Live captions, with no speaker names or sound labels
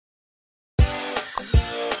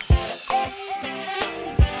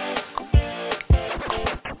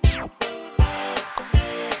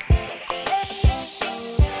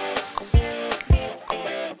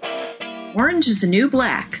Orange is the New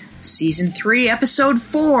Black. Season 3, Episode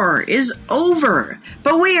 4 is over,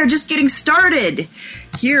 but we are just getting started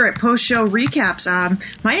here at Post Show Recaps.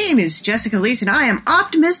 My name is Jessica Leese, and I am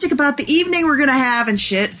optimistic about the evening we're going to have and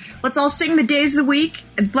shit. Let's all sing the days of the week,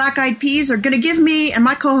 and Black Eyed Peas are going to give me and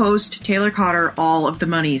my co-host, Taylor Cotter, all of the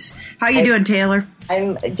monies. How you doing, Taylor?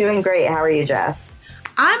 I'm doing great. How are you, Jess?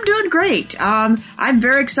 I'm doing great. I'm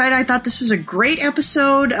very excited. I thought this was a great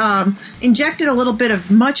episode. Injected a little bit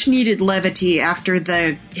of much-needed levity after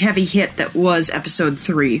the heavy hit that was Episode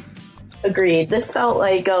 3. Agreed. This felt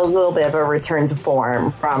like a little bit of a return to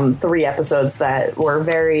form from 3 episodes that were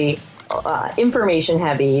very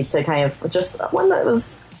information-heavy to kind of just one that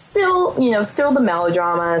was still the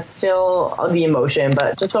melodrama, still the emotion,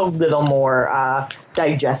 but just a little more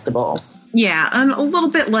digestible. Yeah, a little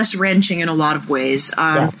bit less wrenching in a lot of ways.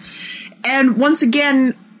 And once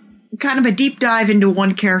again, kind of a deep dive into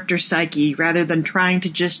one character's psyche rather than trying to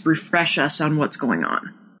just refresh us on what's going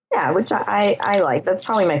on. Yeah, which I like. That's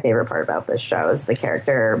probably my favorite part about this show is the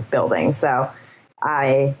character building. So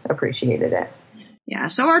I appreciated it. Yeah,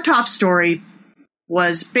 so our top story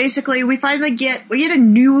was basically we get a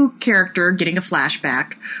new character getting a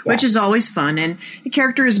flashback, which is always fun, and the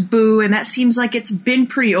character is Boo, and that seems like it's been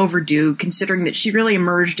pretty overdue considering that she really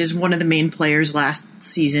emerged as one of the main players last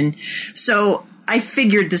season. So I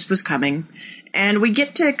figured this was coming, and we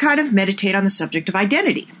get to kind of meditate on the subject of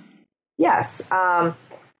identity. Yes,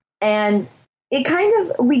 and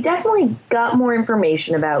we definitely got more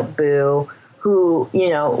information about Boo, who,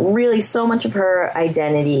 really so much of her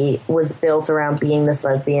identity was built around being this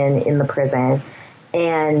lesbian in the prison.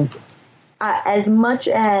 And as much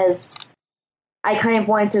as I kind of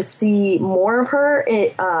wanted to see more of her,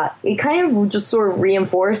 it kind of just sort of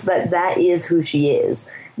reinforced that is who she is.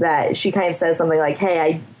 That she kind of says something like,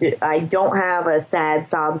 hey, I don't have a sad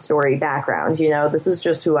sob story background, this is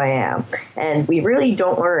just who I am. And we really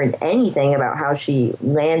don't learn anything about how she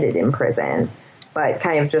landed in prison. But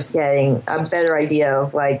kind of just getting a better idea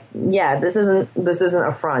of this isn't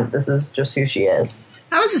a front. This is just who she is.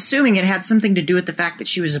 I was assuming it had something to do with the fact that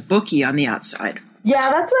she was a bookie on the outside.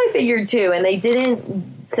 Yeah, that's what I figured too. And they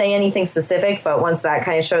didn't say anything specific, but once that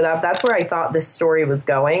kind of showed up, that's where I thought this story was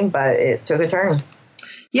going, but it took a turn.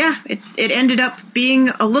 Yeah, it ended up being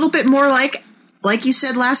a little bit more like you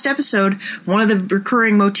said last episode, one of the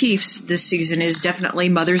recurring motifs this season is definitely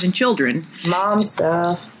mothers and children. Mom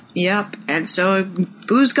stuff. Yep, and so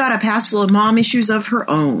Boo's got a passel of mom issues of her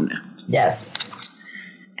own. Yes.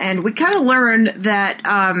 And we kind of learn that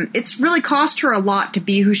it's really cost her a lot to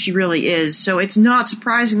be who she really is, so it's not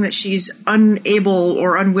surprising that she's unable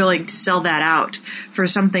or unwilling to sell that out for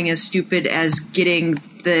something as stupid as getting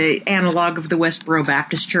the analog of the Westboro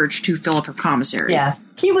Baptist Church to fill up her commissary. Yeah.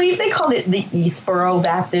 Can you believe they called it the Eastboro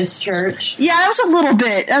Baptist Church? Yeah, that was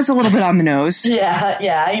a little bit on the nose.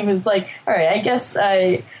 Yeah. I was like, all right, I guess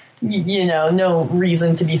no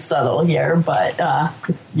reason to be subtle here, but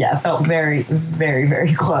felt very, very,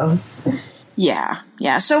 very close. Yeah.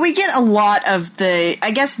 So we get a lot of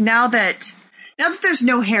I guess now that there's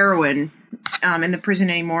no heroin in the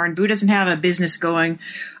prison anymore and Boo doesn't have a business going,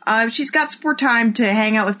 she's got some more time to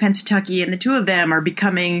hang out with Pennsatucky, and the two of them are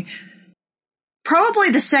becoming probably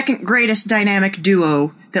the second greatest dynamic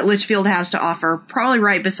duo that Litchfield has to offer, probably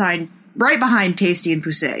right behind Tasty and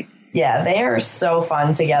Poussey. Yeah, they are so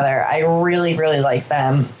fun together. I really, really like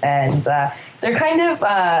them. And they're kind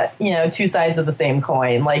of, two sides of the same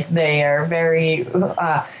coin. Like, they are very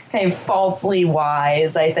kind of falsely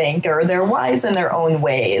wise, I think, or they're wise in their own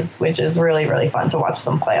ways, which is really, really fun to watch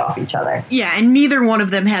them play off each other. Yeah, and neither one of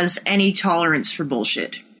them has any tolerance for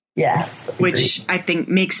bullshit. Yes. Which I think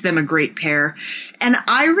makes them a great pair. And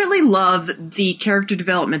I really love the character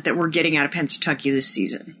development that we're getting out of Pennsatucky this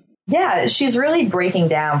season. Yeah, she's really breaking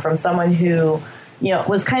down from someone who,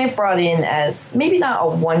 was kind of brought in as maybe not a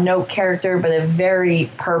one-note character, but a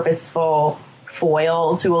very purposeful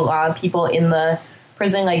foil to a lot of people in the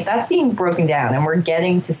prison. Like, that's being broken down, and we're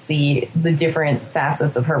getting to see the different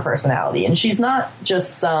facets of her personality. And she's not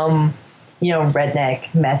just some,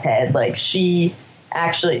 redneck meth head. Like, she's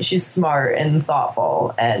smart and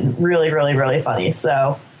thoughtful and really, really, really funny.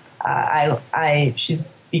 So she's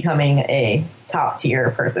becoming a top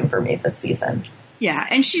tier person for me this season. Yeah,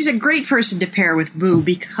 and she's a great person to pair with Boo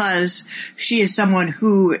because she is someone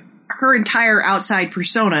who her entire outside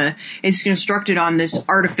persona is constructed on this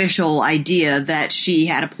artificial idea that she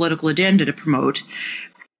had a political agenda to promote,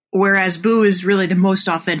 whereas Boo is really the most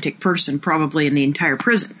authentic person probably in the entire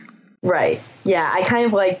prison. Right. Yeah, I kind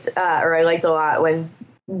of liked a lot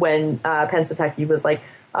when Pennsatucky was like,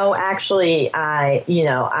 oh, actually,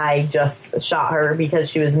 I just shot her because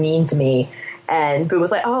she was mean to me. And Boo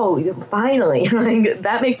was like, oh, finally. Like,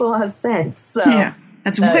 that makes a lot of sense. So yeah,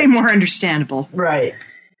 that's way more understandable. Right.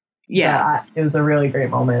 Yeah. It was a really great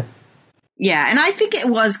moment. Yeah, and I think it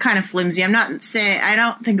was kind of flimsy. I don't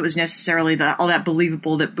think it was necessarily all that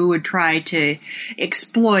believable that Boo would try to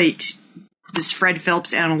exploit this Fred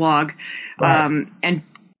Phelps analog, right. And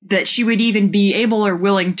that she would even be able or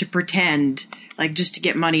willing to pretend, like, just to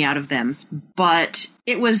get money out of them. But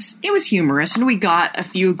it was humorous, and we got a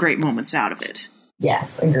few great moments out of it.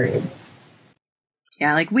 Yes, agreed.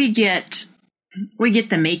 Yeah, like we get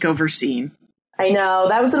the makeover scene. I know,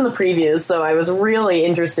 that was in the previews, so I was really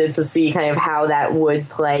interested to see kind of how that would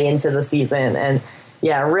play into the season. And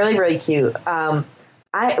yeah, really, really cute. I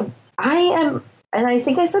am, and I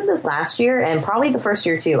think I said this last year and probably the first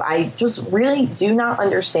year too, I just really do not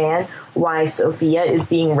understand why Sophia is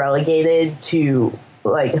being relegated to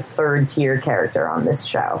like a third tier character on this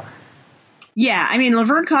show. Yeah, I mean,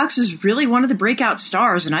 Laverne Cox was really one of the breakout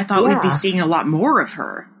stars, and I thought we'd be seeing a lot more of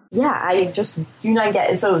her. Yeah, I just do not get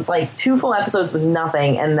it. So it's like 2 full episodes with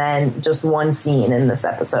nothing, and then just 1 scene in this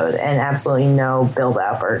episode, and absolutely no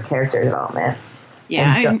build-up or character development.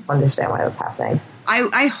 Yeah, I don't understand why it was happening.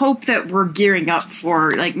 I hope that we're gearing up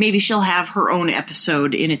for, like, maybe she'll have her own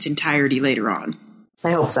episode in its entirety later on.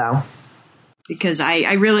 I hope so. Because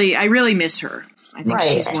I really miss her. I think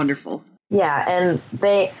she's wonderful. Yeah, and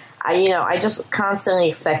I just constantly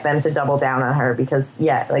expect them to double down on her because,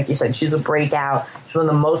 yeah, like you said, she's a breakout. She's one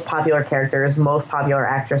of the most popular characters, most popular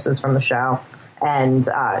actresses from the show. And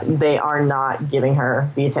they are not giving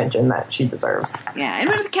her the attention that she deserves. Yeah, and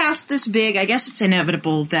with a cast this big, I guess it's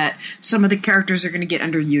inevitable that some of the characters are going to get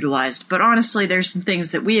underutilized. But honestly, there's some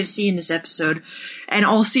things that we have seen this episode and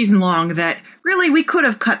all season long that really we could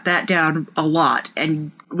have cut that down a lot.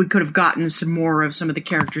 And we could have gotten some more of some of the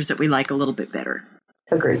characters that we like a little bit better.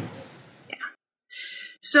 Agreed. Yeah.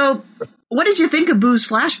 So, what did you think of Boo's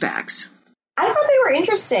flashbacks? I thought they were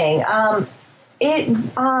interesting.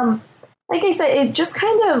 Like I said, it just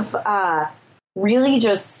kind of really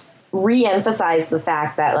just re-emphasized the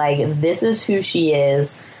fact that, like, this is who she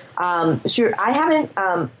is. Sure, I haven't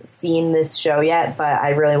seen this show yet, but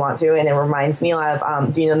I really want to, and it reminds me a lot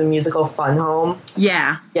of, do you know the musical Fun Home?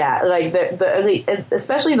 Yeah. Yeah, like,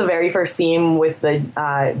 especially the very first scene with the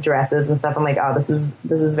dresses and stuff, I'm like, oh, this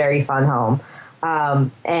is very Fun Home.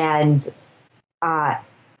 And I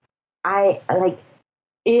like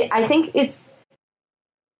it. I think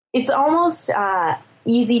it's almost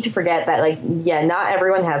easy to forget that, like, yeah, not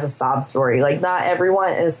everyone has a sob story. Like, not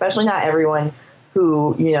everyone, and especially not everyone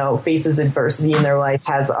who, you know, faces adversity in their life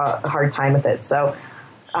has a hard time with it. So,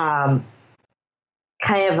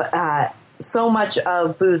 so much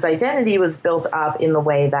of Boo's identity was built up in the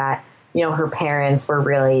way that, you know, her parents were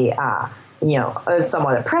really,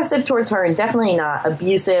 somewhat oppressive towards her and definitely not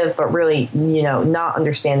abusive, but really, you know, not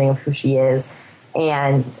understanding of who she is.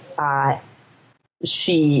 And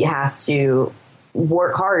she has to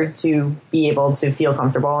work hard to be able to feel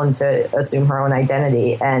comfortable and to assume her own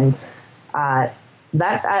identity. And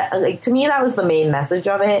like, to me, that was the main message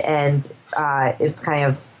of it. And it's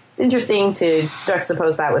interesting to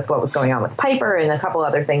juxtapose that with what was going on with Piper and a couple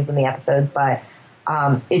other things in the episode. But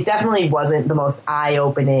it definitely wasn't the most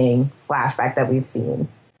eye-opening flashback that we've seen.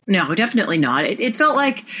 No, definitely not. It felt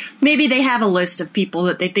like maybe they have a list of people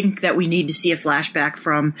that they think that we need to see a flashback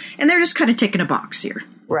from, and they're just kind of ticking a box here.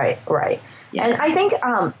 Right. Yeah. And I think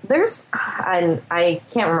there's, and I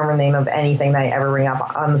can't remember the name of anything that I ever bring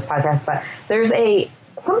up on this podcast, but there's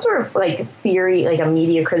some sort of, like, theory, like a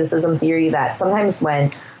media criticism theory, that sometimes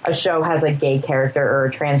when a show has a gay character or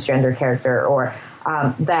a transgender character, or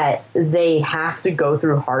that they have to go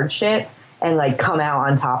through hardship and, like, come out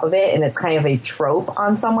on top of it, and it's kind of a trope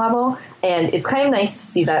on some level, and it's kind of nice to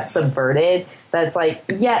see that subverted. That's like,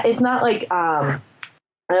 yeah, it's not like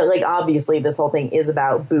obviously this whole thing is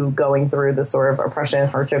about Boo going through this sort of oppression and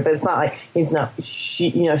hardship, but it's not like,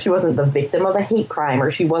 she wasn't the victim of a hate crime, or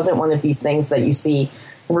she wasn't one of these things that you see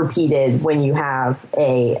repeated when you have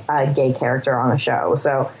a gay character on a show.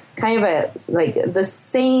 So kind of the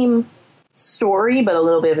same story, but a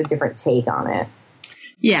little bit of a different take on it.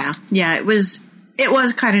 Yeah, it was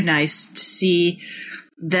kind of nice to see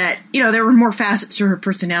that, you know, there were more facets to her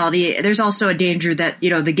personality. There's also a danger that,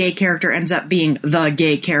 you know, the gay character ends up being the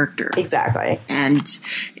gay character. Exactly. And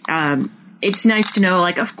it's nice to know,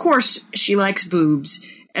 like, of course she likes boobs,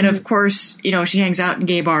 and of course, you know, she hangs out in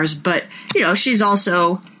gay bars, but, you know, she's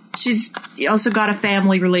also got a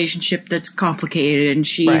family relationship that's complicated, and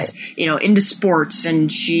she's, you know, into sports,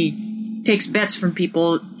 and she takes bets from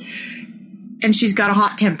people, and she's got a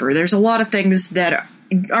hot temper. There's a lot of things that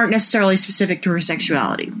aren't necessarily specific to her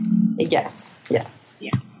sexuality. Yes. Yeah.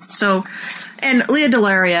 So, and Leah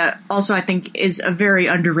Delaria also, I think, is a very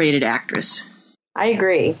underrated actress. I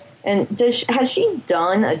agree. And has she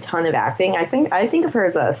done a ton of acting? I think of her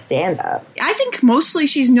as a stand-up. I think mostly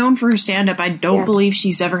she's known for her stand-up. I don't believe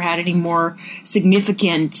she's ever had any more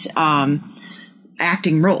significant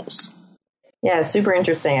acting roles. Yeah, super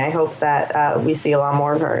interesting. I hope that we see a lot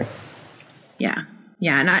more of her. Yeah,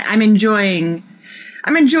 and I'm enjoying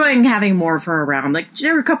having more of her around. Like,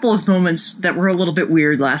 there were a couple of moments that were a little bit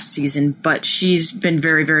weird last season, but she's been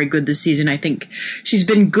very, very good this season. I think she's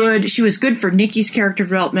been good. She was good for Nikki's character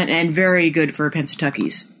development and very good for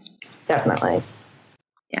Pennsatucky's. Definitely.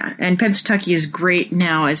 Yeah, and Pennsatucky is great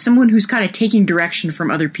now as someone who's kind of taking direction from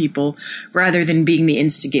other people rather than being the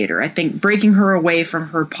instigator. I think breaking her away from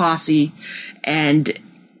her posse and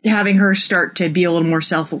having her start to be a little more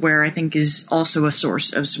self-aware, I think, is also a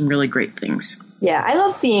source of some really great things. Yeah, I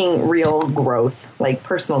love seeing real growth, like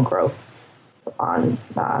personal growth on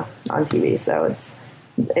TV. So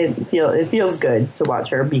it feels good to watch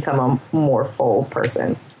her become a more full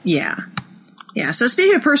person. Yeah. So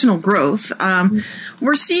speaking of personal growth,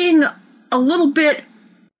 we're seeing a little bit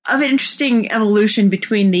of an interesting evolution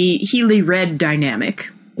between the Healy-Red dynamic.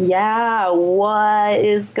 Yeah, what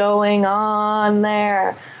is going on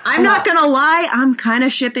there? I'm not gonna lie, I'm kind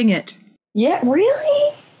of shipping it. Yeah,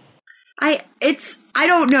 really? I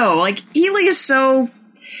don't know. Like, Healy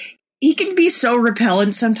he can be so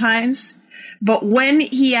repellent sometimes, but when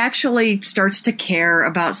he actually starts to care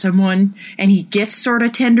about someone and he gets sort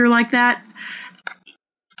of tender like that,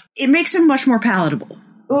 it makes him much more palatable.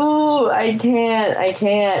 Ooh, I can't.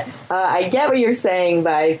 I get what you're saying,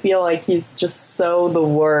 but I feel like he's just so the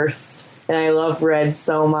worst. And I love Red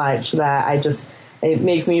so much that it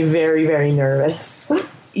makes me very, very nervous.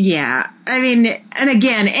 Yeah. I mean, and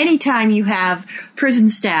again, anytime you have prison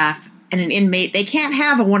staff and an inmate, they can't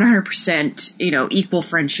have a 100%, equal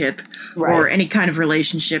friendship or any kind of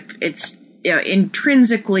relationship. It's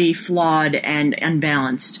intrinsically flawed and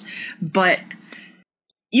unbalanced. But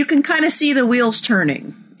you can kind of see the wheels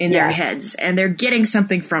turning in their heads, and they're getting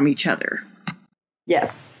something from each other.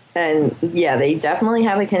 Yes. And yeah, they definitely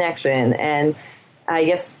have a connection. And I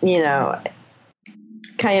guess,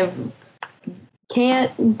 kind of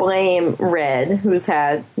can't blame Red, who's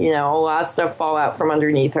had, a lot of stuff fall out from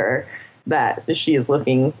underneath her, that she is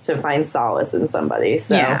looking to find solace in somebody.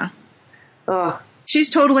 So, yeah. She's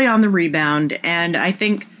totally on the rebound. And I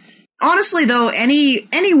think, honestly, though,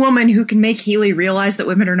 any woman who can make Healy realize that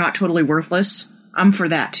women are not totally worthless, I'm for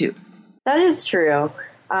that, too. That is true.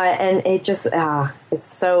 And it just,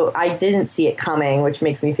 it's so, I didn't see it coming, which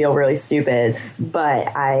makes me feel really stupid. But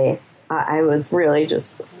I was really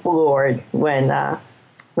just floored when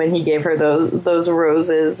he gave her those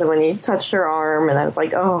roses and when he touched her arm, and I was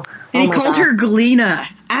like, oh. And he called her Galena.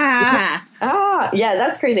 Yeah,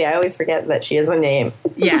 that's crazy. I always forget that she has a name.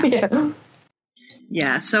 Yeah.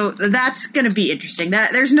 Yeah, so that's going to be interesting.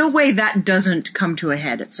 There's no way that doesn't come to a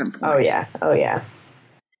head at some point. Oh yeah.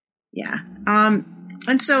 Yeah.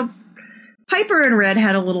 And so Piper and Red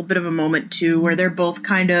had a little bit of a moment, too, where they're both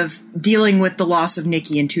kind of dealing with the loss of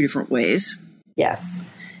Nikki in two different ways. Yes.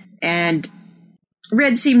 And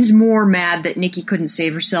Red seems more mad that Nikki couldn't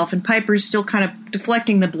save herself, and Piper's still kind of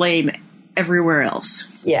deflecting the blame everywhere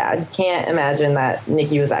else. Yeah, I can't imagine that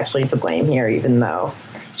Nikki was actually to blame here, even though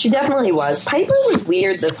she definitely was. Piper was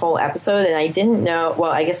weird this whole episode, and I didn't know.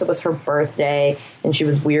 Well, I guess it was her birthday, and she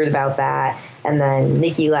was weird about that. And then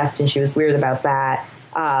Nikki left, and she was weird about that.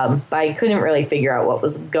 But I couldn't really figure out what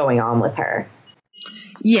was going on with her.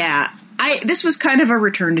 Yeah, this was kind of a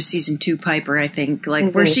return to season 2 Piper, I think,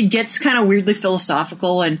 where she gets kind of weirdly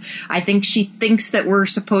philosophical, and I think she thinks that we're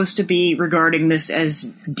supposed to be regarding this as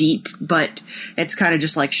deep, but it's kind of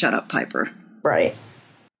just like, shut up, Piper. Right.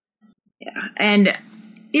 Yeah, and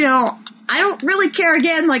I don't really care,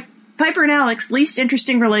 again, Piper and Alex, least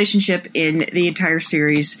interesting relationship in the entire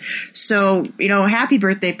series. So, happy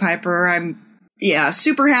birthday, Piper. I'm,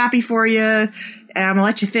 super happy for you. And I'm going to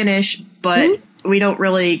let you finish, but we don't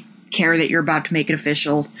really care that you're about to make it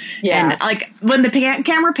official. Yeah. And, when the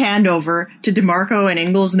camera panned over to DeMarco and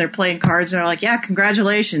Ingalls and they're playing cards, and they're like, yeah,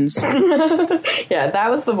 congratulations. Yeah, that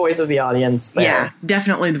was the voice of the audience there. Yeah,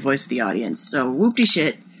 definitely the voice of the audience. So, whoopty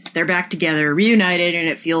shit. They're back together, reunited, and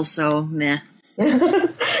it feels so meh.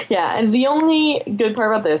 Yeah, and the only good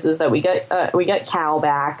part about this is that we get Cal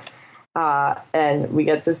back, and we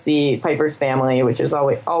get to see Piper's family, which is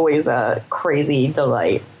always a crazy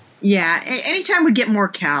delight. Yeah, anytime we get more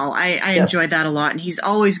Cal, I enjoy that a lot, and he's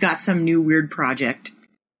always got some new weird project.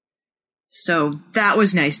 So that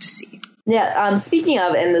was nice to see. Yeah, speaking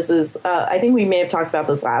of, and this is, I think we may have talked about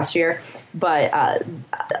this last year, But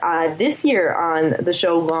this year on the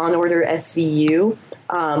show Law and Order SVU,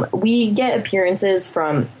 we get appearances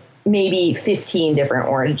from maybe 15 different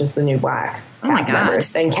Orange is the New Black cast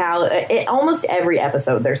members. And Cal, almost every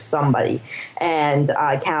episode, there's somebody. And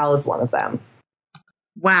Cal is one of them.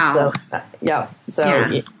 Wow. So,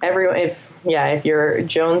 everyone, if you're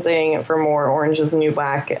jonesing for more Orange is the New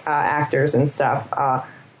Black actors and stuff,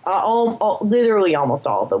 literally almost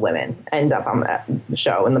all of the women end up on that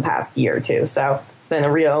show in the past year or two. So it's been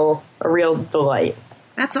a real delight.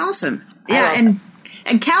 That's awesome. Yeah,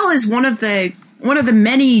 and Cal is one of the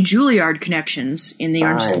many Juilliard connections in the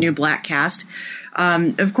Orange is the New Black cast.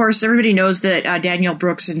 Of course, everybody knows that Danielle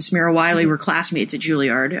Brooks and Samira Wiley were classmates at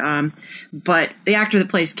Juilliard, but the actor that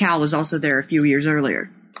plays Cal was also there a few years earlier.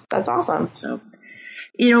 That's awesome. So,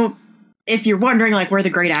 if you're wondering like where the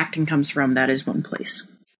great acting comes from, that is one place.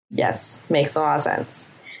 Yes, makes a lot of sense.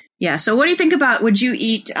 Yeah, so what do you think about, would you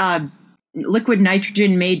eat liquid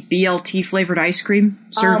nitrogen made BLT flavored ice cream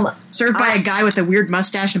served by a guy with a weird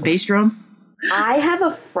mustache and a bass drum? I have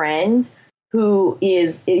a friend who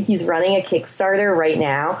he's running a Kickstarter right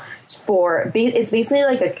now it's basically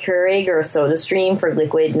like a Keurig or a SodaStream for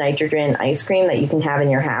liquid nitrogen ice cream that you can have in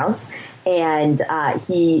your house. And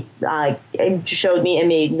he showed me and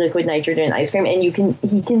made liquid nitrogen ice cream, and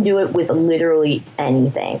he can do it with literally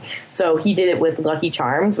anything. So he did it with Lucky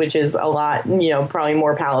Charms, which is a lot, probably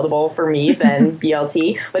more palatable for me than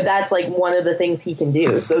BLT. But that's like one of the things he can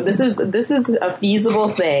do. So this is a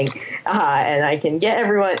feasible thing, and I can get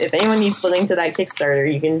everyone. If anyone needs the link to that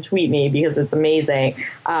Kickstarter, you can tweet me because it's amazing.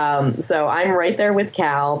 So I'm right there with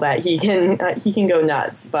Cal that he can go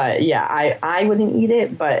nuts. But yeah, I wouldn't eat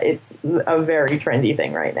it, but it's a very trendy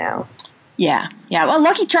thing right now. Yeah. Well,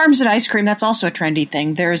 Lucky Charms and ice cream, that's also a trendy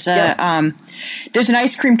thing. There's there's an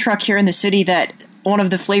ice cream truck here in the city that one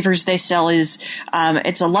of the flavors they sell is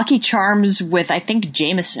it's a Lucky Charms with, I think,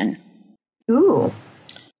 Jameson. Ooh.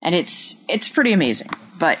 And it's pretty amazing.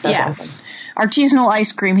 But that's awesome. Artisanal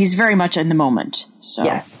ice cream, he's very much in the moment. So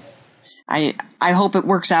yes. I hope it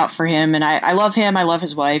works out for him, and I love him, I love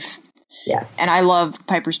his wife. Yes. And I love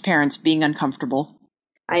Piper's parents being uncomfortable.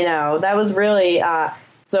 I know. That was really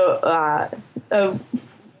it's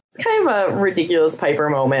kind of a ridiculous Piper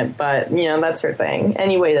moment, but, that's her thing.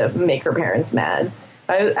 Any way to make her parents mad.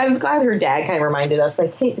 I was glad her dad kind of reminded us,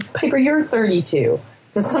 like, hey, Piper, you're 32.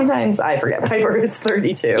 Because sometimes I forget Piper is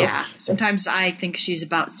 32. Yeah, sometimes I think she's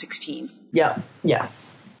about 16. Yep,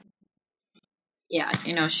 yes. Yeah,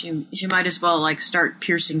 she might as well, like, start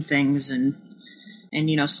piercing things and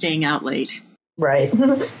staying out late. Right.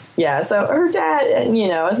 Yeah, so her dad,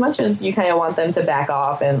 as much as you kind of want them to back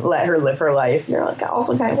off and let her live her life, you're like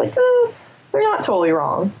also kind of like, they're not totally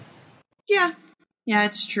wrong. Yeah,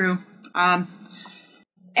 it's true. And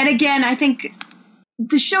again, I think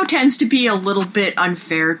the show tends to be a little bit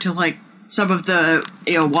unfair to like some of the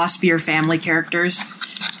waspier family characters,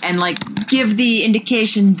 and like give the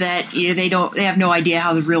indication that they have no idea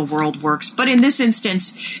how the real world works. But in this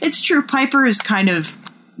instance, it's true. Piper is kind of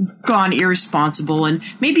gone irresponsible, and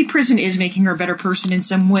maybe prison is making her a better person in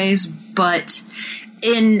some ways, but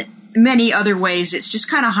in many other ways, it's just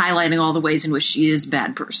kind of highlighting all the ways in which she is a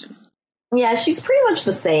bad person. Yeah, she's pretty much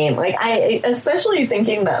the same. Like, I especially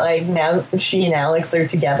thinking that like now she and Alex are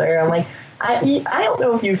together, I'm like, I don't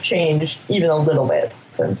know if you've changed even a little bit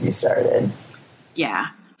since you started. Yeah,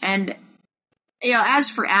 and as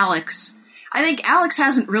for Alex, I think Alex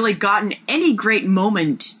hasn't really gotten any great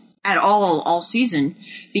moment at all season,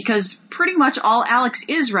 because pretty much all Alex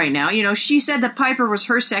is right now. She said that Piper was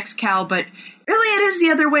her sex cow, but really it is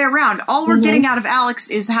the other way around. All we're getting out of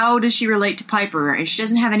Alex is how does she relate to Piper, and she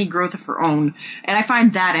doesn't have any growth of her own, and I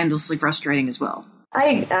find that endlessly frustrating as well.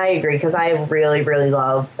 I agree, because I really, really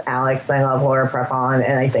love Alex, and I love Laura Prepon,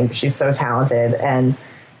 and I think she's so talented, and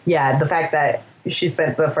yeah, the fact that she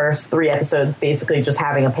spent the first 3 episodes basically just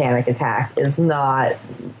having a panic attack is not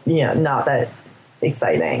that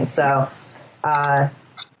exciting. So I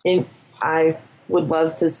would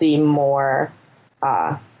love to see more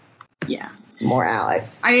more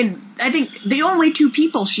Alex. I think the only 2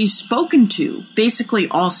 people she's spoken to basically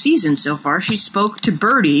all season so far, she spoke to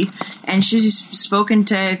Birdie and she's spoken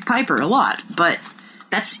to Piper a lot, but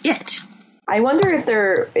that's it. I wonder if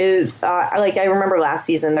there is, I remember last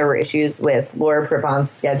season there were issues with Laura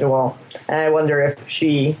Prepon's schedule, and I wonder if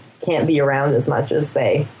she can't be around as much as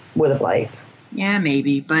they would have liked. Yeah,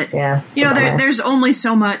 maybe, but yeah, there's only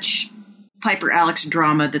so much Piper Alex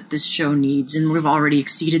drama that this show needs, and we've already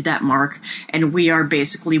exceeded that mark, and we are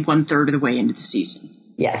basically 1/3 of the way into the season.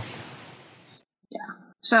 Yes. Yeah.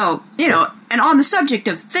 So, and on the subject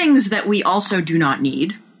of things that we also do not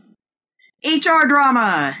need, HR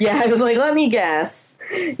drama. Yeah, I was like, let me guess.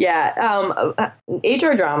 Yeah,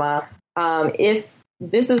 HR drama. If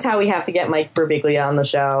this is how we have to get Mike Birbiglia on the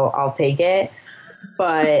show, I'll take it.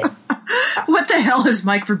 But what the hell is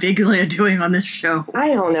Mike Birbiglia doing on this show? I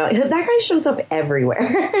don't know. That guy shows up everywhere.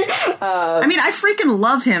 I mean, I freaking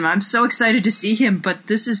love him. I'm so excited to see him, but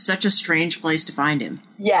this is such a strange place to find him.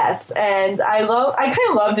 Yes, and I kind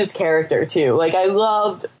of loved his character too. Like, I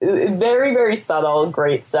loved very, very subtle,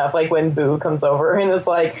 great stuff. Like when Boo comes over and is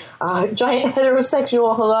like, giant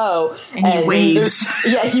heterosexual hello. And he waves.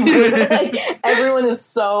 Yeah, he waves. Like, everyone is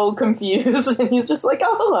so confused and he's just like,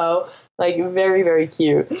 oh, hello. Like, very, very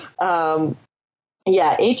cute.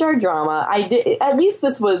 Yeah, HR drama. At least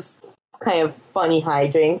this was kind of funny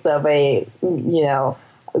hijinks of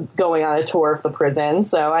going on a tour of the prison.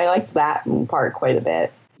 So I liked that part quite a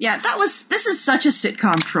bit. Yeah, this is such a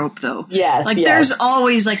sitcom trope, though. Yes. Like, there's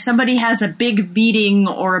always, like, somebody has a big meeting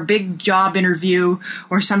or a big job interview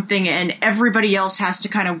or something, and everybody else has to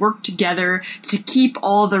kind of work together to keep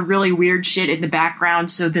all the really weird shit in the background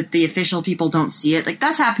so that the official people don't see it. Like,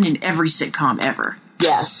 that's happened in every sitcom ever.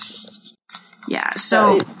 Yes. Yeah,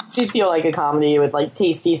 so it did feel like a comedy with, like,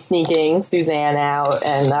 Tasty sneaking Suzanne out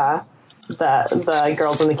and the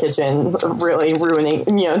girls in the kitchen really ruining,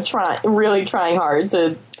 really trying hard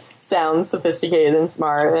to sound sophisticated and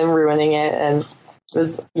smart and ruining it. And it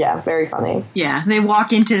was, very funny. Yeah, they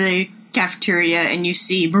walk into the cafeteria and you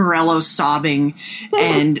see Morello sobbing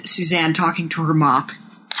and Suzanne talking to her mop.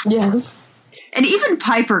 Yes. And even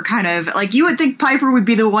Piper kind of, like, you would think Piper would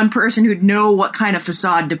be the one person who'd know what kind of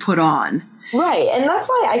facade to put on. Right, and that's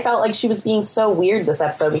why I felt like she was being so weird this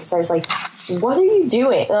episode, because I was like, what are you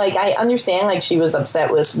doing? Like, I understand, like, she was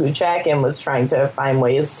upset with Luchek and was trying to find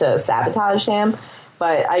ways to sabotage him,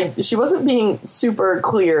 but she wasn't being super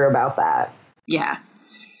clear about that. Yeah.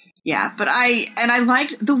 Yeah, but I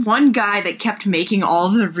liked the one guy that kept making all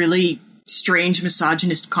of the really strange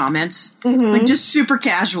misogynist comments, like, just super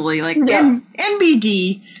casually, like,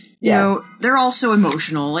 NBD, you know, they're all so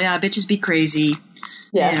emotional. Yeah, bitches be crazy.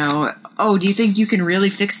 Yes. You know, oh, do you think you can really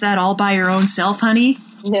fix that all by your own self, honey?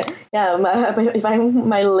 Yeah,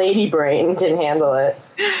 my lady brain can handle it.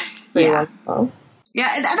 Yeah.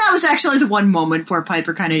 Yeah, that was actually the one moment where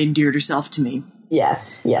Piper kind of endeared herself to me.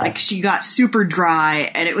 Yes, yes. Like, she got super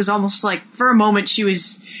dry, and it was almost like, for a moment, she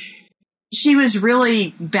was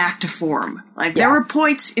really back to form. Like, there were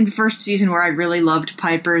points in the first season where I really loved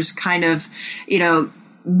Piper's kind of,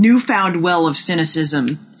 newfound well of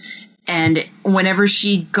cynicism. And whenever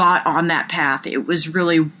she got on that path, it was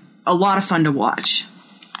really a lot of fun to watch.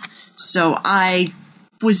 So I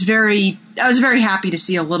was very happy to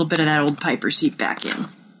see a little bit of that old Piper seep back in.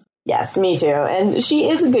 Yes, me too. And she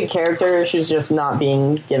is a good character. She's just not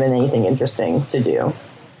being given anything interesting to do.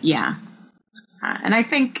 Yeah. And I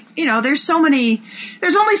think, there's only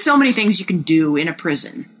so many things you can do in a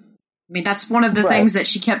prison. I mean, that's one of the things that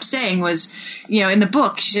she kept saying was, in the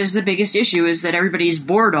book, she says the biggest issue is that everybody's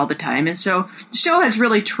bored all the time. And so the show has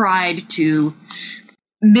really tried to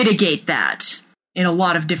mitigate that in a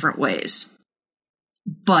lot of different ways.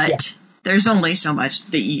 But there's only so much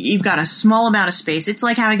that you've got a small amount of space. It's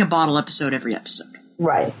like having a bottle episode every episode.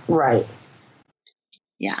 Right, right.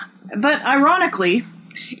 Yeah. But ironically,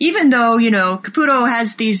 even though, Caputo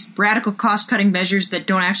has these radical cost-cutting measures that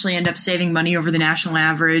don't actually end up saving money over the national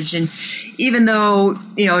average, and even though,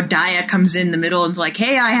 Daya comes in the middle and's like,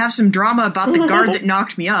 hey, I have some drama about the guard that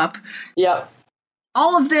knocked me up. Yep.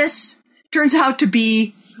 All of this turns out to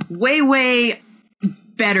be way, way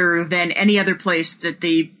better than any other place that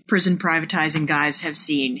the prison privatizing guys have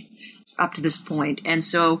seen up to this point. And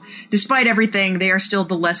so, despite everything, they are still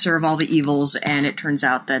the lesser of all the evils, and it turns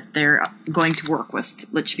out that they're going to work with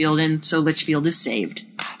Litchfield, and so Litchfield is saved.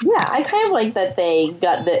 Yeah, I kind of like that they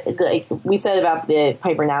got like we said about the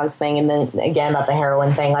Piper Nouns thing, and then again about the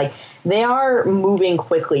heroin thing. Like, they are moving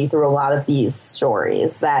quickly through a lot of these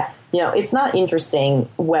stories that, it's not interesting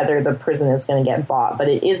whether the prison is going to get bought, but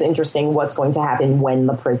it is interesting what's going to happen when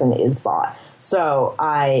the prison is bought. So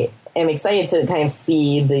I am excited to kind of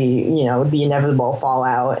see the inevitable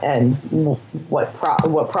fallout and what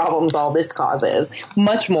problems all this causes,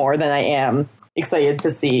 much more than I am excited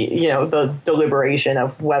to see, the deliberation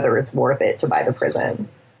of whether it's worth it to buy the prison.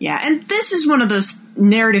 Yeah, and this is one of those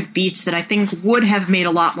narrative beats that I think would have made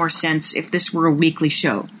a lot more sense if this were a weekly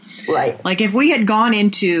show. Right. Like, if we had gone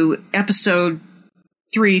into episode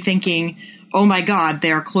 3 thinking, oh my God,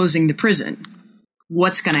 they are closing the prison,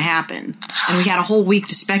 what's going to happen? And we had a whole week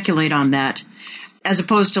to speculate on that, as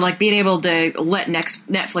opposed to, like, being able to let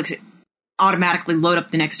Netflix automatically load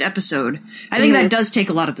up the next episode. I think that does take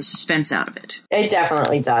a lot of the suspense out of it. It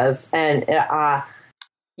definitely does. And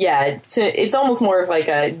it's almost more of like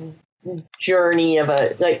a journey of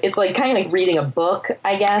it's like kind of like reading a book,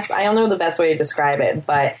 I guess. I don't know the best way to describe it,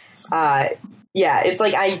 but it's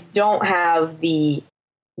like I don't have the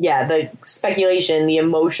speculation, the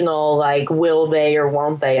emotional, like, will they or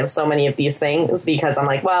won't they of so many of these things, because I'm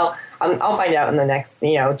like, well, I'll find out in the next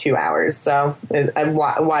 2 hours, so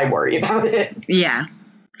why worry about it? Yeah,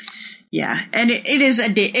 and it is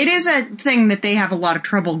a thing that they have a lot of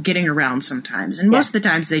trouble getting around sometimes, and most of the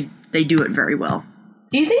times they do it very well.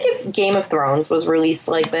 Do you think if Game of Thrones was released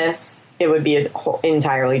like this, it would be an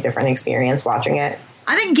entirely different experience watching it?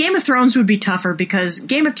 I think Game of Thrones would be tougher because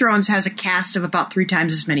Game of Thrones has a cast of about 3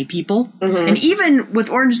 times as many people. Mm-hmm. And even with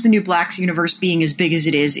Orange is the New Black's universe being as big as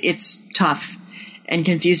it is, it's tough and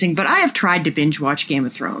confusing. But I have tried to binge watch Game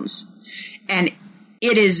of Thrones, and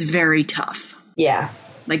it is very tough. Yeah.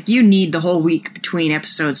 Like, you need the whole week between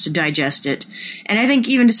episodes to digest it. And I think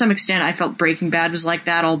even to some extent I felt Breaking Bad was like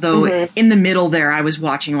that, although in the middle there I was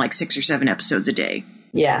watching like 6 or 7 episodes a day.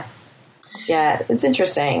 Yeah. Yeah, it's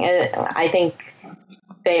interesting. And I think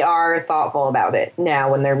they are thoughtful about it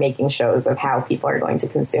now when they're making shows of how people are going to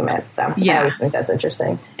consume it. So I always think that's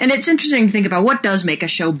interesting. And it's interesting to think about what does make a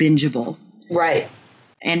show bingeable. Right.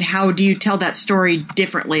 And how do you tell that story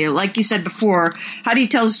differently? Like you said before, how do you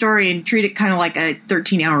tell the story and treat it kind of like a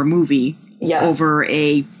 13-hour movie over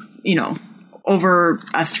a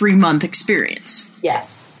 3-month experience?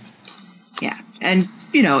 Yes. Yeah. And,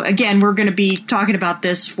 again, we're going to be talking about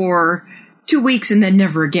this for 2 weeks and then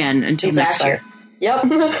never again until next year. Yep.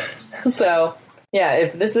 So,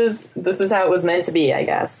 if this is how it was meant to be, I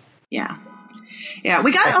guess. Yeah. Yeah,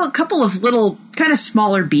 we got a couple of little kind of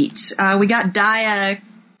smaller beats. We got Daya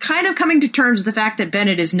kind of coming to terms with the fact that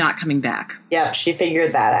Bennett is not coming back. Yep, she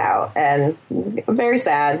figured that out. And very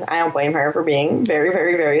sad. I don't blame her for being very,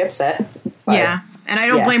 very, very upset. But, and I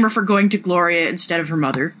don't blame her for going to Gloria instead of her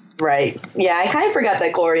mother. Right. Yeah, I kind of forgot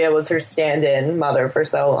that Gloria was her stand-in mother for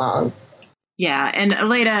so long. Yeah, and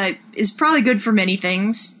Elena is probably good for many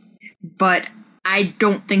things, but I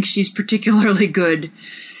don't think she's particularly good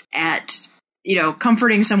at,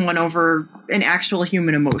 comforting someone over an actual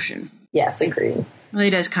human emotion. Yes, agreed.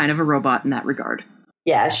 Elena is kind of a robot in that regard.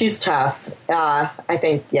 Yeah, she's tough. I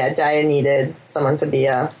think, Daya needed someone to be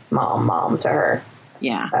a mom to her.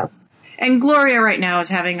 Yeah. So. And Gloria right now is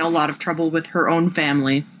having a lot of trouble with her own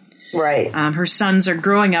family. Right. Her sons are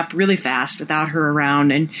growing up really fast without her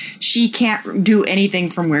around, and she can't do anything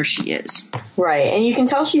from where she is. Right. And you can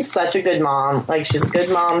tell she's such a good mom. Like, she's a good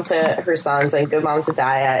mom to her sons and good mom to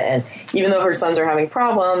Daya. And even though her sons are having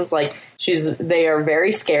problems, like, they are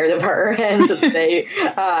very scared of her, and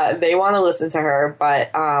they want to listen to her.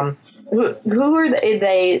 But who are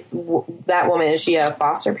they? That woman, is she a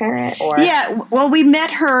foster parent? Or yeah. Well, we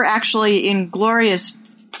met her actually in Gloria's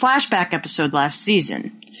flashback episode last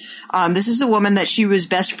season. This is the woman that she was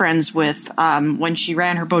best friends with when she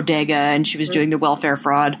ran her bodega and she was doing the welfare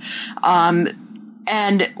fraud.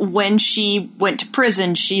 And when she went to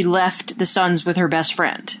prison, she left the sons with her best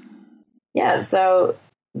friend. Yeah, so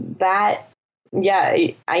that,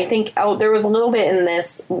 I think there was a little bit in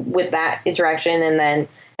this with that interaction, and then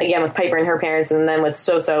again with Piper and her parents, and then with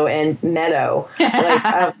Soso and Meadow.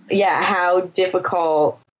 Like, how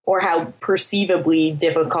difficult or how perceivably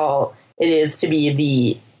difficult it is to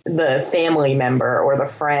be the family member or the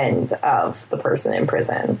friend of the person in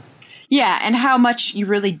prison. Yeah, and how much you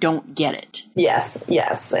really don't get it. Yes,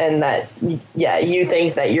 and that, you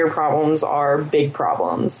think that your problems are big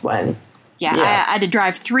problems when... Yeah, I had to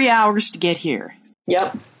drive 3 hours to get here.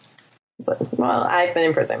 Yep. It's like, well, I've been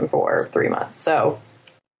in prison for 3 months, so...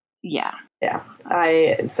 Yeah. Yeah.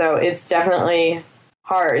 So it's definitely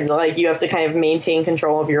hard. Like, you have to kind of maintain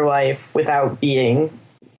control of your life without being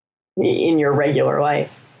in your regular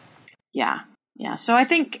life. Yeah. So I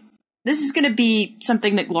think this is going to be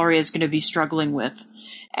something that Gloria is going to be struggling with.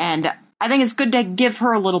 And I think it's good to give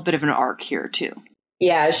her a little bit of an arc here, too.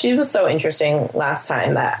 Yeah, she was so interesting last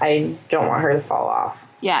time that I don't want her to fall off.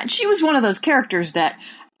 Yeah, and she was one of those characters that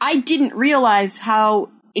I didn't realize how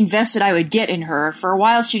invested I would get in her. For a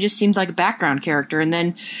while, she just seemed like a background character. And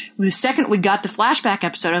then the second we got the flashback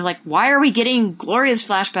episode, I was like, why are we getting Gloria's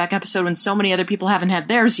flashback episode when so many other people haven't had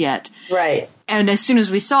theirs yet? Right. And as soon as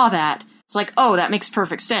we saw that, it's like, oh, that makes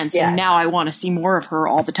perfect sense. Yeah. And now I want to see more of her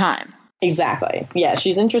all the time. Exactly. Yeah,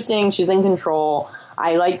 she's interesting. She's in control.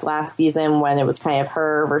 I liked last season when it was kind of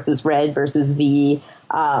her versus Red versus V.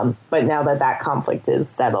 But now that conflict is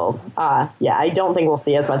settled, I don't think we'll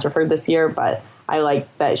see as much of her this year, but I like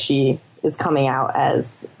that she is coming out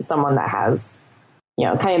as someone that has,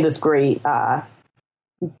 kind of this great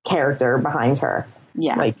character behind her.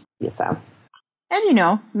 Yeah. So. And, you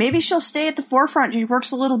know, maybe she'll stay at the forefront. She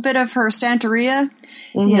works a little bit of her Santeria.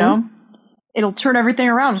 You know, it'll turn everything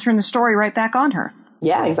around, turn the story right back on her.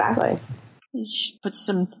 Yeah, exactly. She puts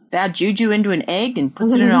some bad juju into an egg and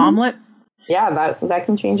puts it in an omelet. Yeah, that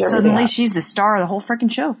can change everything. Suddenly she's the star of the whole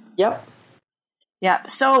freaking show. Yep. Yeah,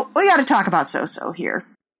 so we got to talk about So-So here.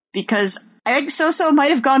 Because I think So-So might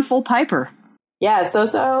have gone full Piper. Yeah,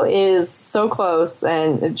 So-So is so close,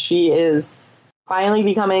 and she is finally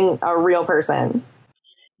becoming a real person.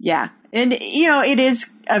 Yeah, and, you know, it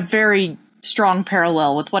is a very strong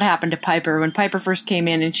parallel with what happened to Piper when Piper first came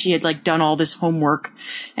in and she had, like, done all this homework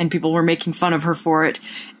and people were making fun of her for it.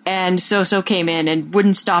 And So-So came in and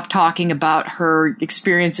wouldn't stop talking about her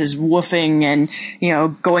experiences woofing and, you know,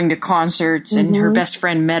 going to concerts and her best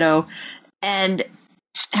friend Meadow and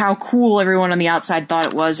how cool everyone on the outside thought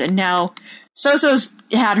it was. And now So-So's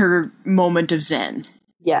had her moment of zen.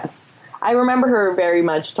 Yes. I remember her very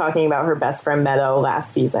much talking about her best friend Meadow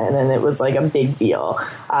last season, and it was like a big deal.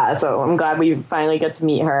 So I'm glad we finally get to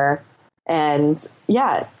meet her. And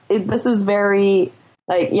yeah, this is very,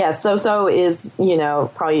 like, yeah, So-So is, you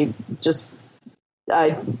know, probably just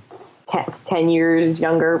 10 years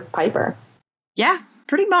younger Piper. Yeah,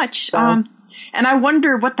 pretty much. So. And I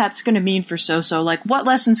wonder what that's going to mean for So-So. Like, what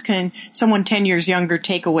lessons can someone 10 years younger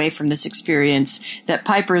take away from this experience that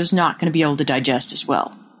Piper is not going to be able to digest as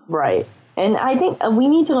well? Right. And I think we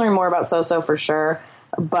need to learn more about So-So for sure.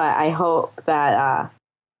 But I hope that,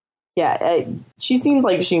 she seems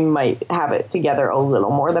like she might have it together a little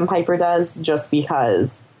more than Piper does, just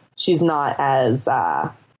because she's not as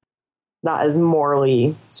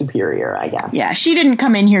morally superior, I guess. Yeah, she didn't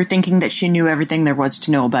come in here thinking that she knew everything there was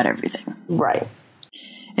to know about everything. Right.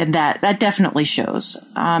 And that definitely shows.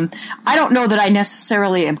 I don't know that I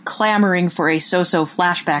necessarily am clamoring for a So-So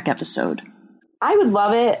flashback episode. I would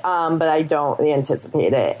love it, but I don't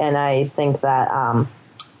anticipate it. And I think that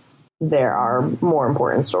there are more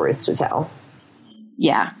important stories to tell.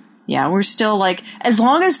 Yeah. Yeah, we're still like, as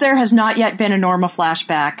long as there has not yet been a Norma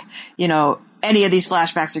flashback, you know, any of these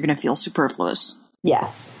flashbacks are going to feel superfluous.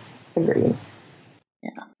 Yes. Agreed.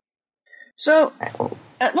 Yeah. So,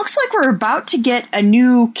 it looks like we're about to get a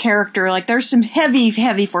new character. Like, there's some heavy,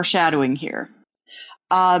 heavy foreshadowing here.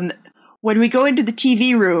 When we go into the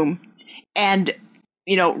TV room, and,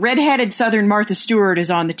 you know, redheaded Southern Martha Stewart is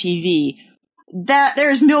on the TV, that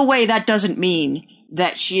there's no way that doesn't mean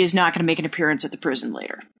that she is not going to make an appearance at the prison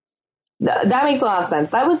later. That makes a lot of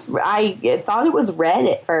sense. I thought it was red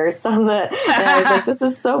at first and I was like, this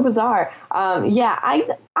is so bizarre. I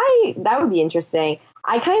that would be interesting.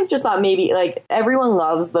 I kind of just thought maybe, like, everyone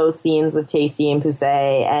loves those scenes with Tacy and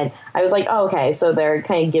Poussey, and I was like, oh, okay, so they're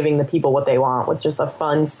kind of giving the people what they want with just a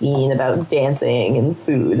fun scene about dancing and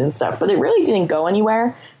food and stuff, but it really didn't go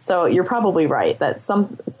anywhere, so you're probably right that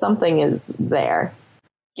something is there.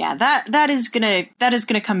 Yeah, that is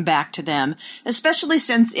gonna come back to them, especially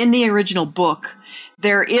since in the original book,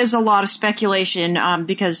 there is a lot of speculation,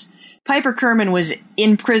 because Piper Kerman was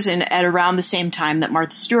in prison at around the same time that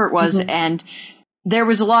Martha Stewart was, and there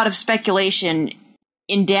was a lot of speculation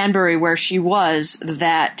in Danbury where she was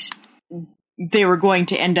that they were going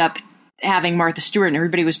to end up having Martha Stewart, and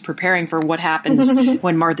everybody was preparing for what happens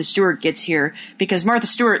when Martha Stewart gets here, because Martha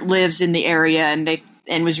Stewart lives in the area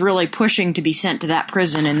and was really pushing to be sent to that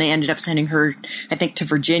prison, and they ended up sending her, I think, to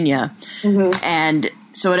Virginia. And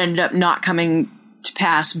so it ended up not coming to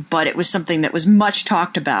pass, but it was something that was much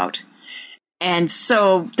talked about. And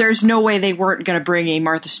so there's no way they weren't going to bring a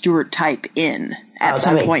Martha Stewart type in at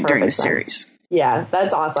some point during the series. Yeah,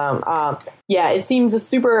 that's awesome. It seems a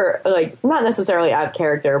super, like, not necessarily out of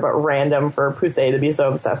character, but random for Poussey to be so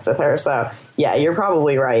obsessed with her. So, yeah, you're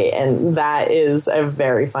probably right. And that is a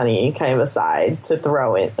very funny kind of aside to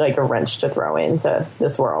throw in, like a wrench to throw into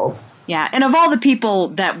this world. Yeah, and of all the people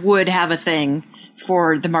that would have a thing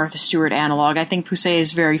for the Martha Stewart analog, I think Poussey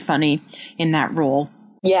is very funny in that role.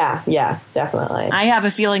 Yeah, definitely. I have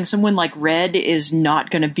a feeling someone like Red is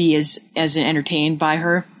not going to be as entertained by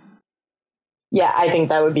her. Yeah, I think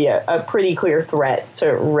that would be a pretty clear threat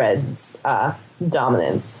to Red's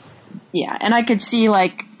dominance. Yeah, and I could see,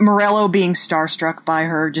 like, Morello being starstruck by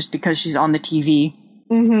her just because she's on the TV.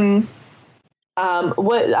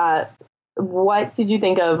 What did you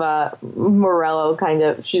think of Morello? Kind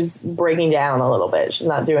of, she's breaking down a little bit. She's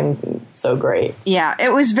not doing so great. Yeah,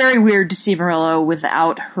 it was very weird to see Morello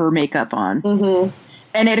without her makeup on.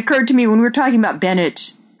 And it occurred to me when we were talking about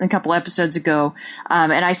Bennett a couple episodes ago,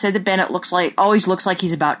 and I said that Bennett always looks like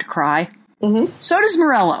he's about to cry. So does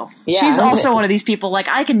Morello. Yeah. She's also one of these people, like,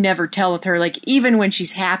 I can never tell with her, like, even when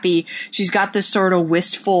she's happy, she's got this sort of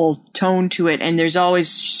wistful tone to it, and there's always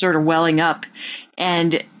sort of welling up.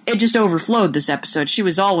 And it just overflowed this episode. She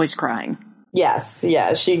was always crying. Yes,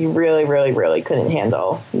 yeah, she really, really, really couldn't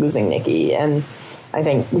handle losing Nikki, and I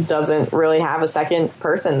think doesn't really have a second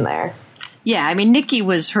person there. Yeah, I mean, Nikki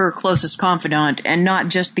was her closest confidant, and not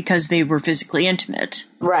just because they were physically intimate.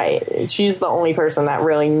 Right. She's the only person that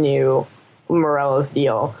really knew Morello's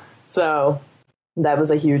deal, so that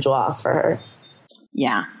was a huge loss for her.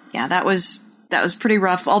 Yeah, that was pretty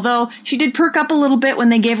rough, although she did perk up a little bit when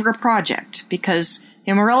they gave her a project, because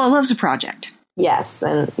Morello loves a project. Yes,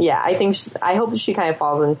 and yeah, I hope she kind of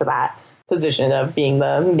falls into that position of being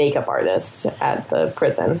the makeup artist at the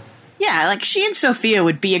prison. Yeah, like she and Sophia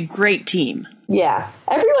would be a great team. Yeah,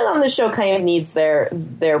 everyone on the show kind of needs their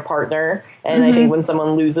partner, and I think when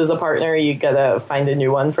someone loses a partner, you gotta find a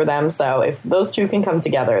new one for them. So if those two can come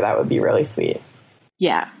together, that would be really sweet.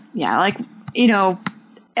 Yeah, like,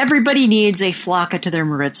 everybody needs a Flocka to their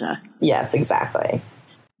Maritza. Yes, exactly.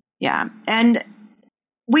 Yeah, and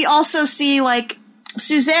we also see, like,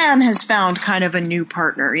 Suzanne has found kind of a new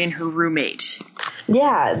partner in her roommate.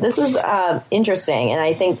 Yeah, this is interesting, and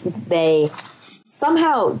I think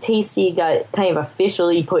somehow Tasty got kind of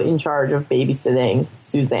officially put in charge of babysitting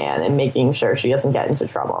Suzanne and making sure she doesn't get into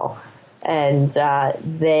trouble. And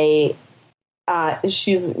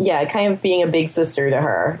she's kind of being a big sister to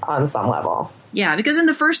her on some level. Yeah, because in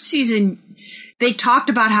the first season, they talked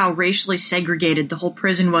about how racially segregated the whole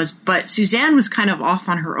prison was, but Suzanne was kind of off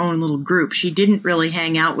on her own little group. She didn't really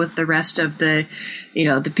hang out with the rest of the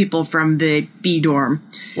people from the B dorm.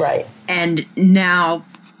 Right. And now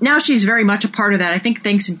she's very much a part of that, I think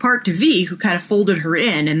thanks in part to V, who kind of folded her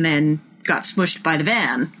in and then got smushed by the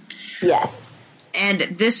van. Yes. And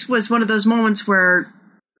this was one of those moments where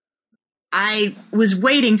I was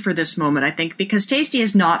waiting for this moment, I think, because Tasty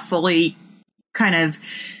has not fully kind of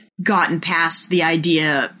gotten past the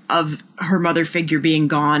idea of her mother figure being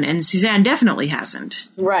gone, and Suzanne definitely hasn't.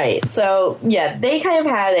 Right. So, yeah, they kind of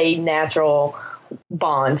had a natural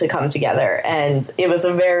bond to come together, and it was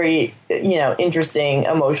a very, interesting,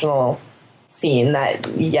 emotional scene that,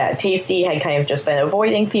 Tasty had kind of just been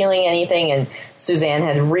avoiding feeling anything, and Suzanne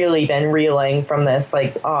had really been reeling from this,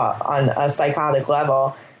 on a psychotic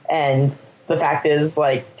level, and the fact is,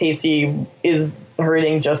 Tasty is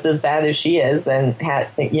hurting just as bad as she is, and had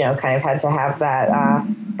to have that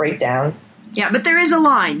breakdown. Yeah, but there is a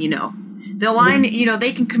line, the line,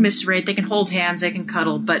 they can commiserate, they can hold hands, they can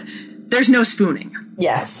cuddle, but there's no spooning.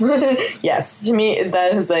 Yes. Yes, to me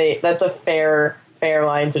that's a fair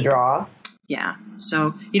line to draw. Yeah,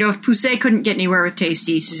 so if Poussey couldn't get anywhere with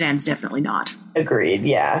Tasty, Suzanne's definitely not. Agreed.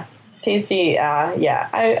 Yeah, Tasty.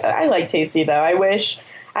 I like Tasty though.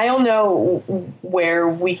 I don't know where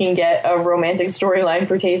we can get a romantic storyline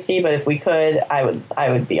for Tasty, but if we could, I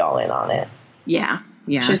would be all in on it. Yeah.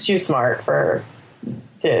 She's too smart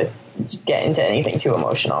to get into anything too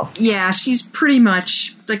emotional. Yeah, she's pretty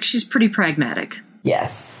much, she's pretty pragmatic.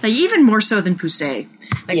 Yes. Even more so than Poussey.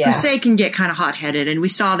 Poussey can get kind of hot-headed, and we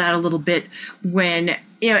saw that a little bit when,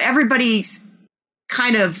 everybody's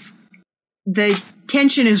kind of, the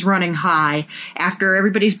tension is running high after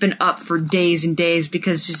everybody's been up for days and days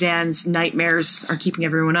because Suzanne's nightmares are keeping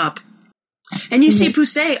everyone up. And you see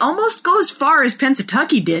Poussey almost go as far as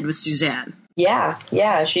Pennsatucky did with Suzanne.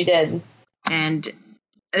 Yeah, she did. And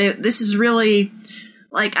this is really,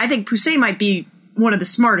 I think Poussey might be one of the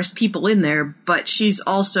smartest people in there, but she's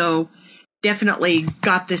also definitely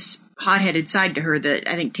got this hot-headed side to her that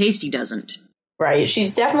I think Tasty doesn't. Right.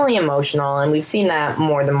 She's definitely emotional, and we've seen that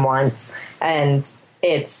more than once. And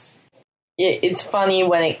it's funny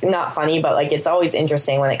not funny, but it's always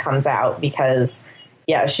interesting when it comes out because,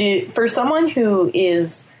 she, for someone who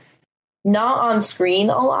is not on screen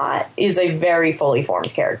a lot, is a very fully formed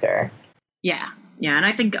character. Yeah. And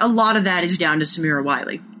I think a lot of that is down to Samira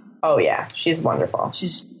Wiley. Oh, yeah. She's wonderful.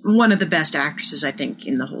 She's one of the best actresses, I think,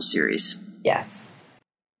 in the whole series. Yes.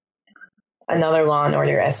 Another Law &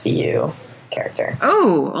 Order SVU character.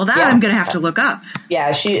 Oh, well, that I'm going to have to look up.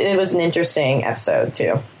 Yeah, it was an interesting episode,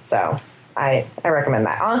 too. So I recommend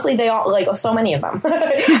that. Honestly, they all, so many of them.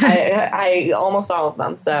 I almost all of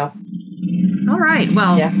them, so. All right.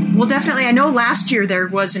 Well, Well, definitely. I know last year there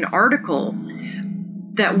was an article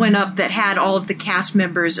that went up that had all of the cast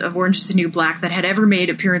members of Orange is the New Black that had ever made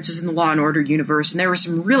appearances in the Law & Order universe, and there were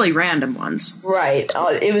some really random ones. Right.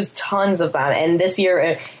 It was tons of them, and this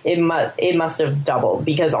year it must have doubled,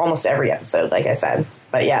 because almost every episode, like I said.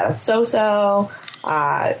 But yeah, Soso,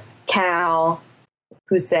 Cal,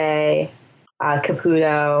 Poussey,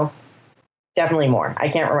 Caputo, definitely more. I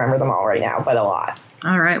can't remember them all right now, but a lot.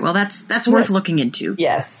 All right, well, that's worth looking into.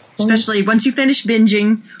 Yes. Especially once you finish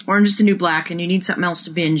binging Orange is the New Black and you need something else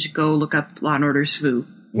to binge, go look up Law & Order SVU.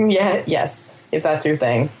 Yeah, yes. if that's your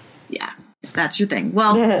thing. Yeah, if that's your thing.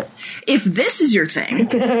 Well, if this is your thing,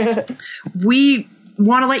 we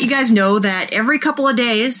want to let you guys know that every couple of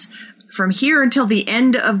days from here until the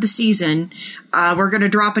end of the season, we're going to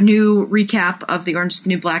drop a new recap of the Orange is the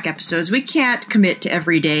New Black episodes. We can't commit to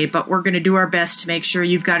every day, but we're going to do our best to make sure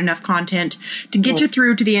you've got enough content to get you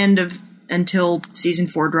through to the end of until season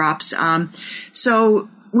 4 drops. So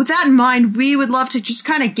with that in mind, we would love to just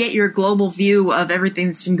kind of get your global view of everything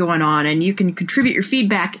that's been going on, and you can contribute your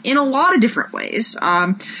feedback in a lot of different ways.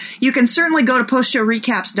 You can certainly go to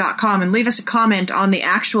postshowrecaps.com and leave us a comment on the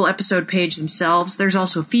actual episode page themselves. There's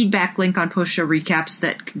also a feedback link on Post Show Recaps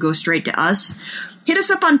that can go straight to us. Hit us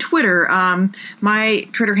up on Twitter. My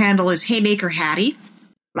Twitter handle is HeymakerHattie.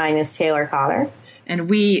 Mine is Taylor Cotter. And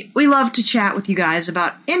we love to chat with you guys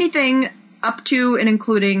about anything up to and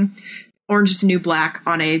including Orange is the New Black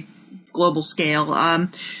on a global scale.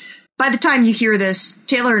 By the time you hear this,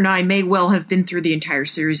 Taylor and I may well have been through the entire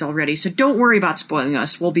series already, so don't worry about spoiling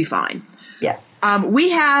us. We'll be fine. Yes.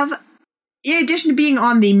 We have, in addition to being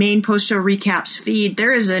on the main post-show recaps feed,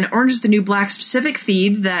 there is an Orange is the New Black specific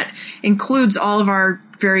feed that includes all of our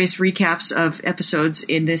various recaps of episodes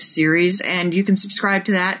in this series, and you can subscribe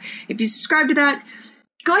to that. If you subscribe to that,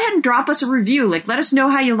 go ahead and drop us a review. Let us know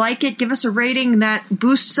how you like it. Give us a rating. That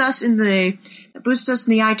boosts us in the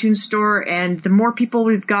iTunes store. And the more people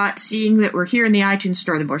we've got seeing that we're here in the iTunes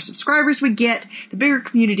store, the more subscribers we get, the bigger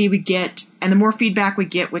community we get, and the more feedback we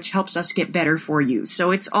get, which helps us get better for you.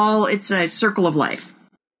 So it's a circle of life.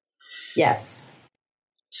 Yes.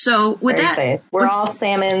 So with Very that, safe. We're all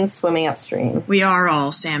salmon swimming upstream. We are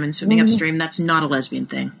all salmon swimming upstream. That's not a lesbian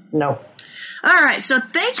thing. Nope. All right, so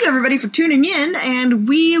thank you, everybody, for tuning in, and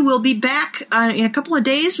we will be back in a couple of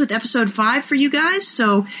days with episode 5 for you guys,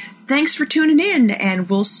 so thanks for tuning in, and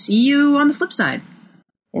we'll see you on the flip side.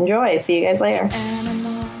 Enjoy. See you guys later.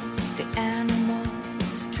 The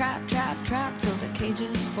animals, trap, trap, trap, till the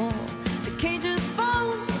cages fall. The cages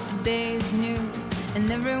fall, the day is new,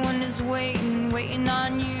 and everyone is waiting, waiting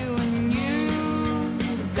on you, and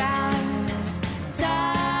you've got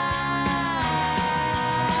time.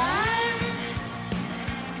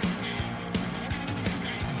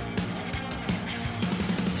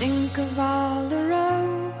 Think of all the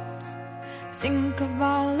roads, think of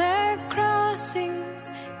all their crossings.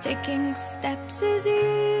 Taking steps is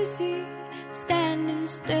easy, standing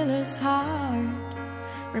still is hard.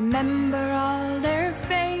 Remember all their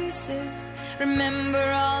faces,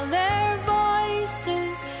 remember all their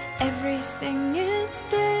voices. Everything is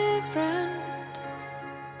different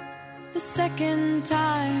the second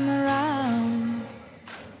time